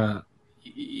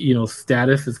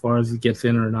 status as far as he gets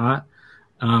in or not.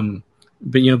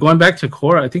 But going back to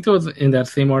Cora, I think there was in that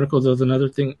same article there was another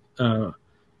thing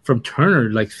from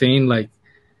Turner, like saying like,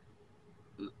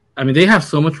 I mean, they have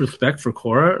so much respect for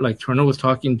Cora. Like Turner was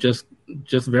talking just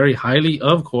very highly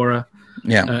of Cora.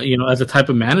 Yeah. As a type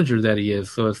of manager that he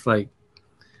is. So it's like,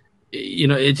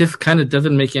 it just kind of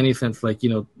doesn't make any sense. Like,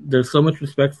 there's so much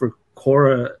respect for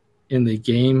Cora in the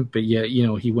game, but yet,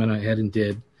 he went ahead and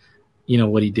did,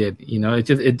 what he did.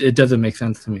 It doesn't make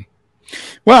sense to me.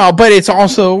 Well, but it's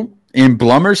also, and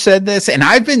Blummer said this, and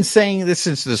I've been saying this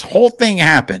since this whole thing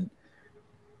happened.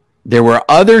 There were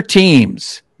other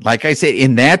teams, like I said,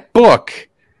 in that book,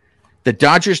 the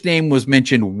Dodgers' name was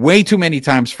mentioned way too many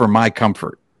times for my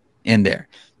comfort in there.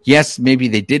 Yes, maybe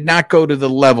they did not go to the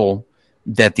level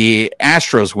that the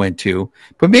Astros went to,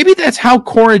 but maybe that's how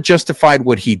Cora justified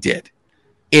what he did.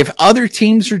 If other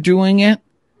teams are doing it,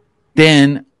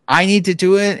 then I need to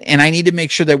do it, and I need to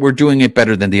make sure that we're doing it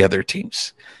better than the other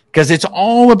teams, because it's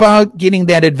all about getting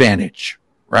that advantage,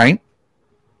 right?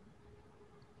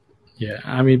 Yeah,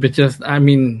 if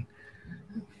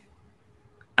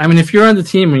you're on the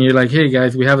team and you're like, hey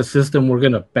guys, we have a system, we're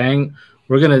gonna bang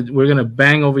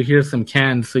over here some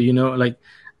cans, so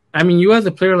you as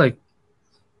a player, like,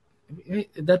 hey,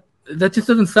 that just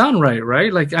doesn't sound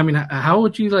right? Like, how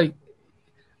would you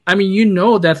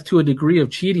that's to a degree of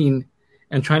cheating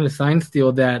and trying to sign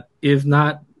steal that is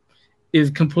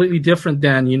completely different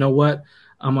than,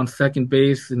 I'm on second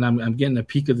base and I'm getting a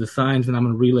peek of the signs and I'm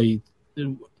gonna relay.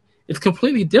 It's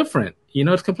completely different,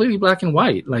 it's completely black and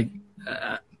white. Like,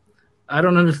 I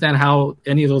don't understand how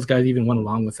any of those guys even went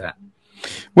along with that.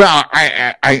 Well,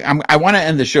 I want to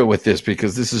end the show with this,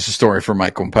 because this is a story for my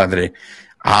compadre.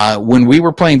 When we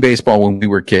were playing baseball when we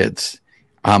were kids,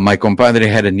 my compadre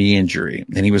had a knee injury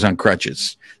and he was on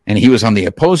crutches, and he was on the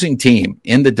opposing team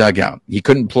in the dugout. He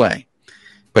couldn't play,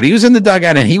 but he was in the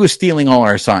dugout and he was stealing all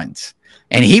our signs,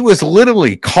 and he was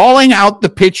literally calling out the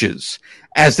pitches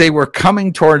as they were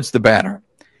coming towards the batter.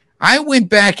 I went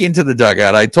back into the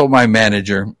dugout. I told my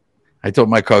manager, I told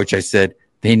my coach, I said,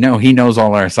 he knows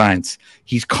all our signs.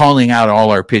 He's calling out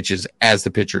all our pitches as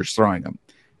the pitcher is throwing them.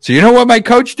 So you know what my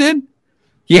coach did?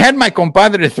 He had my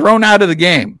compadre thrown out of the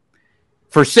game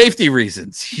for safety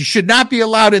reasons. He should not be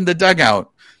allowed in the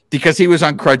dugout because he was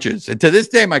on crutches. And to this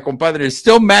day, my compadre is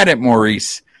still mad at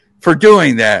Maurice for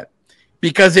doing that,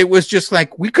 because it was just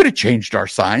like, we could have changed our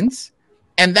signs.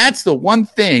 And that's the one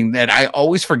thing that I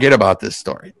always forget about this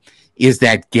story, is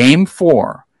that Game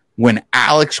 4, when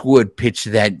Alex Wood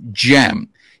pitched that gem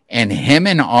and him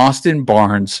and Austin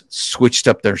Barnes switched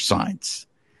up their signs.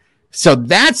 So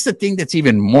that's the thing that's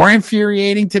even more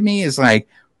infuriating to me, is like,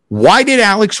 why did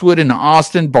Alex Wood and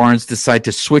Austin Barnes decide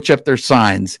to switch up their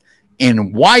signs?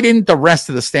 And why didn't the rest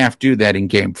of the staff do that in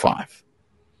Game 5?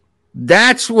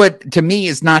 That's what, to me,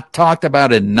 is not talked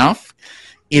about enough,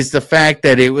 is the fact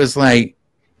that it was like,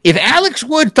 if Alex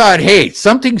Wood thought, hey,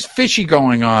 something's fishy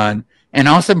going on, and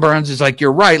Austin Barnes is like,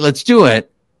 you're right, let's do it,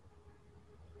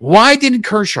 why didn't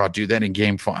Kershaw do that in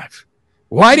Game 5?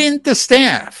 Why didn't the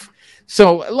staff?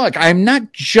 So, look, I'm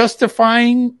not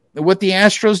justifying what the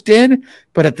Astros did,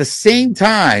 but at the same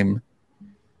time,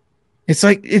 it's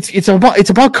like it's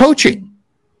about coaching,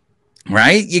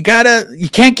 right? You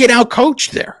can't get out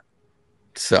coached there.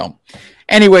 So,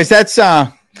 anyways, that's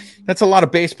a lot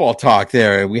of baseball talk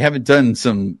there. We haven't done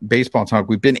some baseball talk.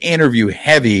 We've been interview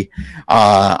heavy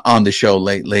on the show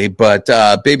lately. But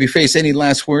Babyface, any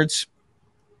last words?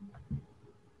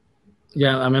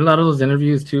 Yeah, a lot of those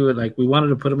interviews too. Like, we wanted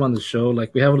to put them on the show.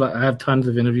 Like, I have tons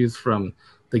of interviews from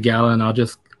the gala, and I'll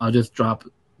just drop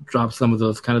some of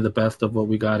those, kind of the best of what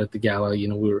we got at the gala. We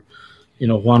were,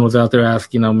 Juan was out there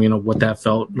asking them, what that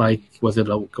felt like. Was it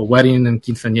a wedding and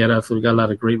quinceañera? So we got a lot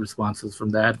of great responses from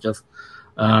that. Just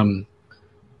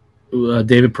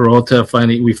David Peralta,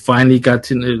 we finally got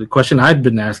to the question I'd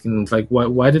been asking. It's like,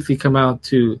 why did he come out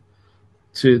to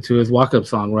his walk-up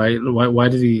song, right?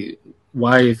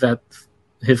 Why is that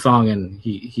his song? And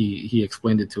he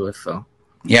explained it to us. So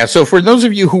Yeah, so for those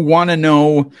of you who want to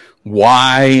know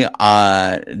why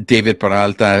David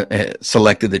Peralta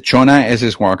selected the Chona as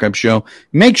his walk-up show,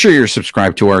 make sure you're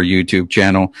subscribed to our YouTube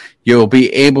channel. You'll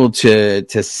be able to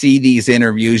see these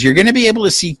interviews. You're going to be able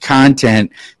to see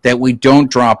content that we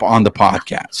don't drop on the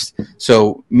podcast.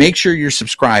 So make sure you're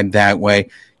subscribed that way.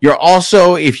 You're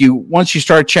also, once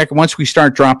we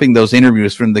start dropping those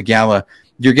interviews from the gala,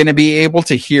 you're going to be able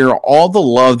to hear all the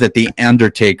love that the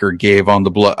Undertaker gave on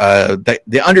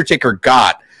the Undertaker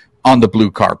got on the blue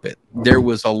carpet. There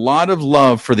was a lot of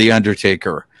love for the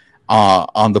Undertaker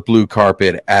on the blue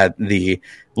carpet at the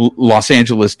Los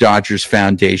Angeles Dodgers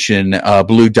Foundation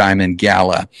Blue Diamond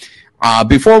Gala.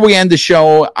 Before we end the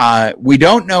show, we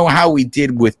don't know how we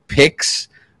did with picks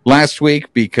last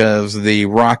week because the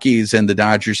Rockies and the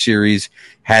Dodgers series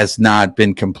has not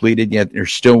been completed yet.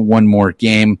 There's still one more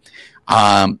game.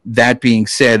 That being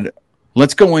said,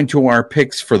 let's go into our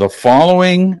picks for the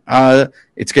following.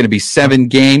 It's going to be 7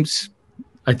 games.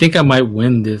 I think I might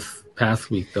win this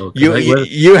past week, though.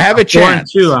 You have a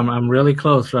chance. 4-2. I'm really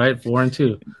close, right?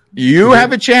 4-2. You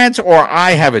have a chance, or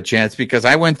I have a chance because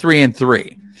I went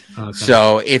 3-3. Okay.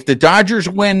 So if the Dodgers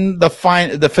win the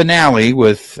finale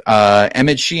with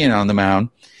Emmett Sheehan on the mound,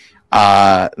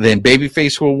 then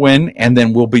Babyface will win, and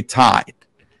then we'll be tied.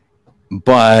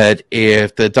 But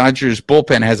if the Dodgers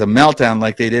bullpen has a meltdown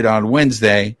like they did on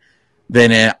Wednesday,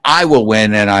 then I will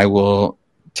win and I will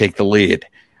take the lead.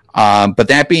 But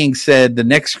that being said, the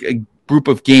next group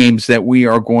of games that we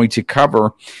are going to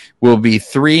cover will be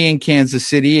 3 in Kansas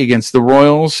City against the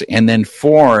Royals and then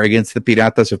 4 against the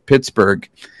Piratas of Pittsburgh.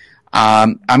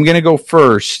 I'm going to go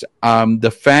first.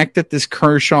 The fact that this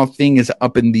Kershaw thing is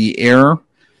up in the air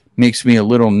makes me a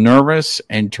little nervous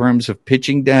in terms of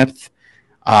pitching depth.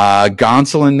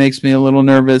 Gonsolin makes me a little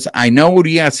nervous. I know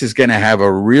Urias is going to have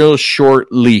a real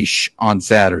short leash on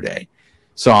Saturday.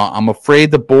 So I'm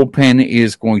afraid the bullpen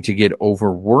is going to get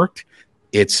overworked.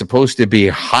 It's supposed to be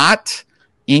hot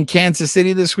in Kansas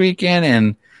City this weekend,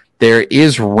 and there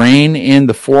is rain in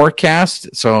the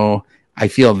forecast. So I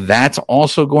feel that's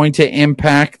also going to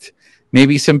impact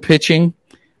maybe some pitching.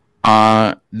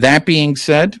 That being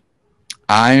said,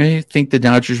 I think the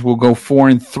Dodgers will go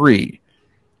 4-3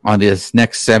 on this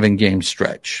next 7-game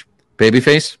stretch.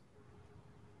 Babyface?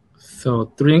 So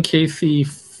 3 in KC,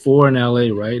 4 in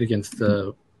LA, right? Against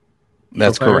the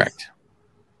That's correct.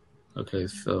 Okay,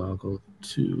 so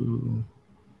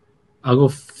I'll go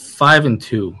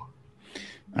 5-2.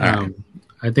 Right.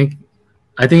 I think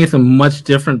it's a much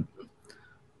different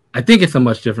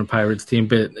Pirates team,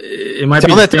 but it might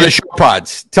Tell that to the short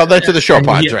pods. Tell that to the short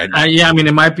pods right now. I mean,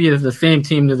 it might be the same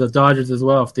team as the Dodgers as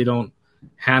well if they don't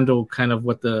handle kind of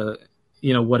what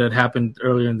had happened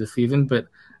earlier in the season. But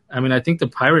I mean, I think the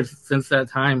Pirates since that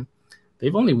time,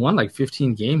 they've only won like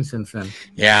 15 games since then.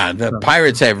 Yeah, the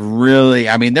Pirates have really,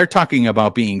 I mean, they're talking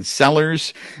about being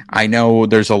sellers. I know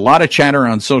there's a lot of chatter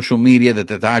on social media that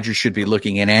the Dodgers should be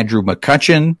looking at Andrew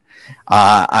McCutchen.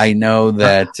 I know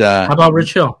that. How about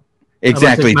Rich Hill?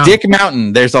 Exactly. Dick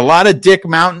Mountain. There's a lot of Dick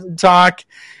Mountain talk.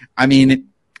 I mean,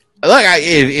 look,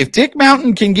 if Dick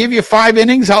Mountain can give you 5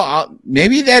 innings,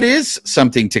 maybe that is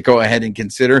something to go ahead and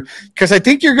consider, because I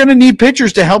think you're going to need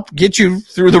pitchers to help get you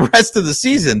through the rest of the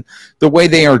season the way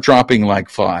they are dropping like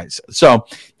flies. So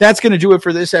that's going to do it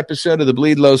for this episode of the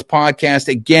Bleed Lows podcast.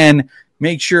 Again,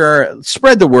 make sure,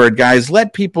 spread the word, guys.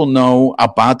 Let people know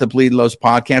about the Bleed Lows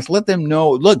podcast. Let them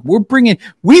know, look,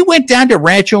 we went down to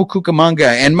Rancho Cucamonga,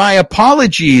 and my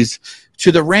apologies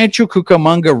to the Rancho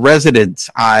Cucamonga residents.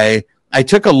 I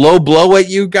took a low blow at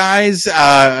you guys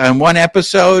on one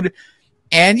episode,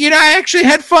 and, I actually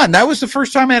had fun. That was the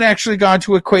first time I'd actually gone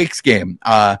to a Quakes game.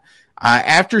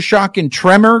 Aftershock and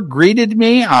Tremor greeted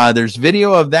me. There's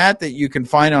video of that you can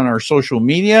find on our social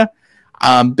media.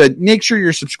 But make sure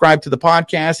you're subscribed to the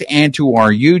podcast and to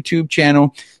our YouTube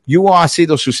channel. Yo ha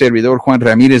sido su servidor Juan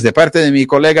Ramírez de parte de mi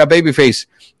colega Babyface.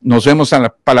 Nos vemos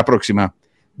para la próxima.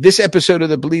 This episode of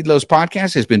the Bleed Lows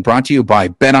podcast has been brought to you by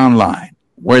BetOnline,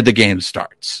 where the game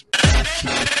starts.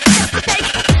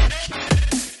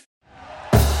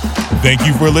 Thank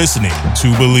you for listening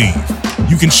to Believe.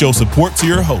 You can show support to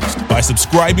your host by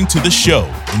subscribing to the show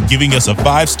and giving us a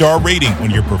 5-star rating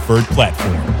on your preferred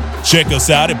platform. Check us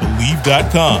out at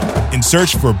Believe.com and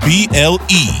search for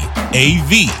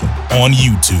BLEAV on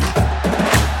YouTube.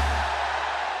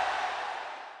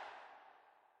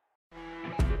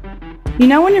 You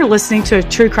know when you're listening to a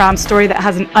true crime story that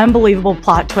has an unbelievable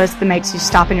plot twist that makes you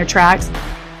stop in your tracks?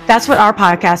 That's what our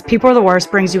podcast, People Are the Worst,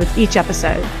 brings you with each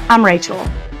episode. I'm Rachel.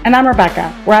 And I'm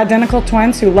Rebecca. We're identical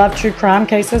twins who love true crime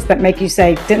cases that make you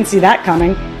say, didn't see that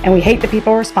coming, and we hate the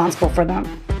people responsible for them.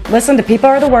 Listen to People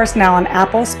Are the Worst now on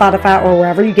Apple, Spotify, or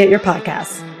wherever you get your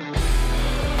podcasts.